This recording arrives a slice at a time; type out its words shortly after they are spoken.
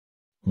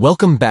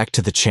Welcome back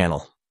to the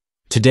channel.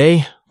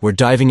 Today, we're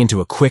diving into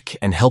a quick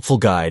and helpful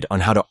guide on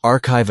how to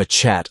archive a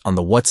chat on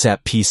the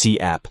WhatsApp PC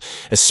app,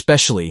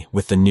 especially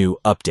with the new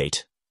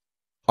update.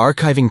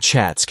 Archiving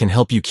chats can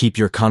help you keep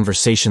your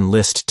conversation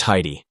list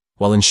tidy,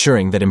 while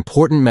ensuring that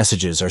important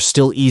messages are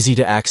still easy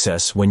to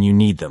access when you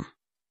need them.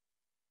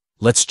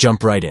 Let's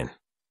jump right in.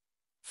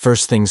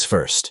 First things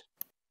first.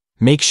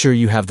 Make sure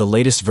you have the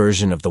latest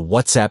version of the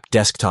WhatsApp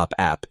desktop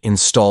app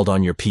installed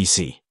on your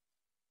PC.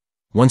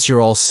 Once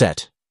you're all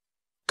set,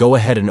 go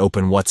ahead and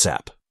open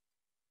WhatsApp.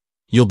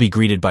 You'll be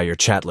greeted by your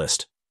chat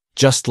list,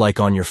 just like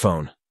on your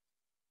phone.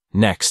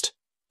 Next,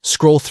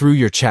 scroll through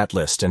your chat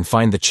list and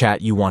find the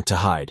chat you want to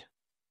hide.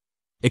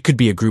 It could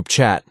be a group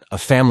chat, a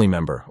family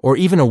member, or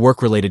even a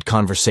work-related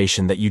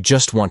conversation that you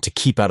just want to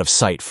keep out of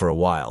sight for a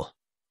while.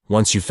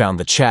 Once you've found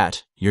the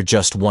chat, you're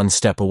just one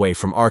step away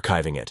from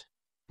archiving it.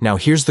 Now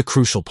here's the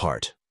crucial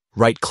part.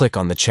 Right-click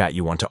on the chat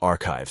you want to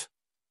archive.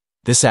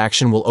 This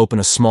action will open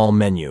a small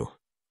menu.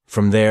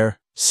 From there,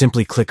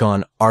 simply click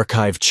on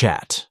Archive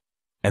Chat.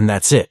 And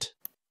that's it.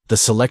 The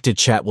selected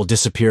chat will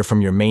disappear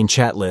from your main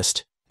chat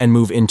list and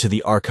move into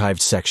the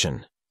archived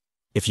section.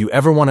 If you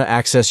ever want to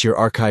access your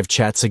archived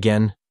chats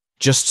again,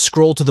 just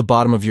scroll to the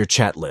bottom of your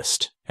chat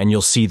list and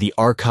you'll see the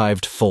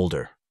archived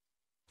folder.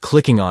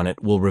 Clicking on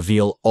it will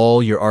reveal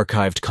all your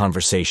archived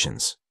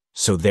conversations.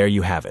 So there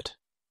you have it.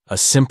 A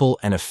simple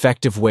and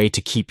effective way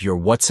to keep your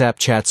WhatsApp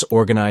chats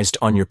organized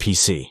on your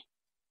PC.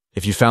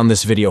 If you found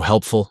this video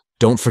helpful,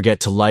 don't forget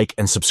to like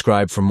and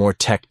subscribe for more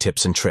tech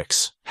tips and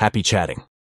tricks. Happy chatting!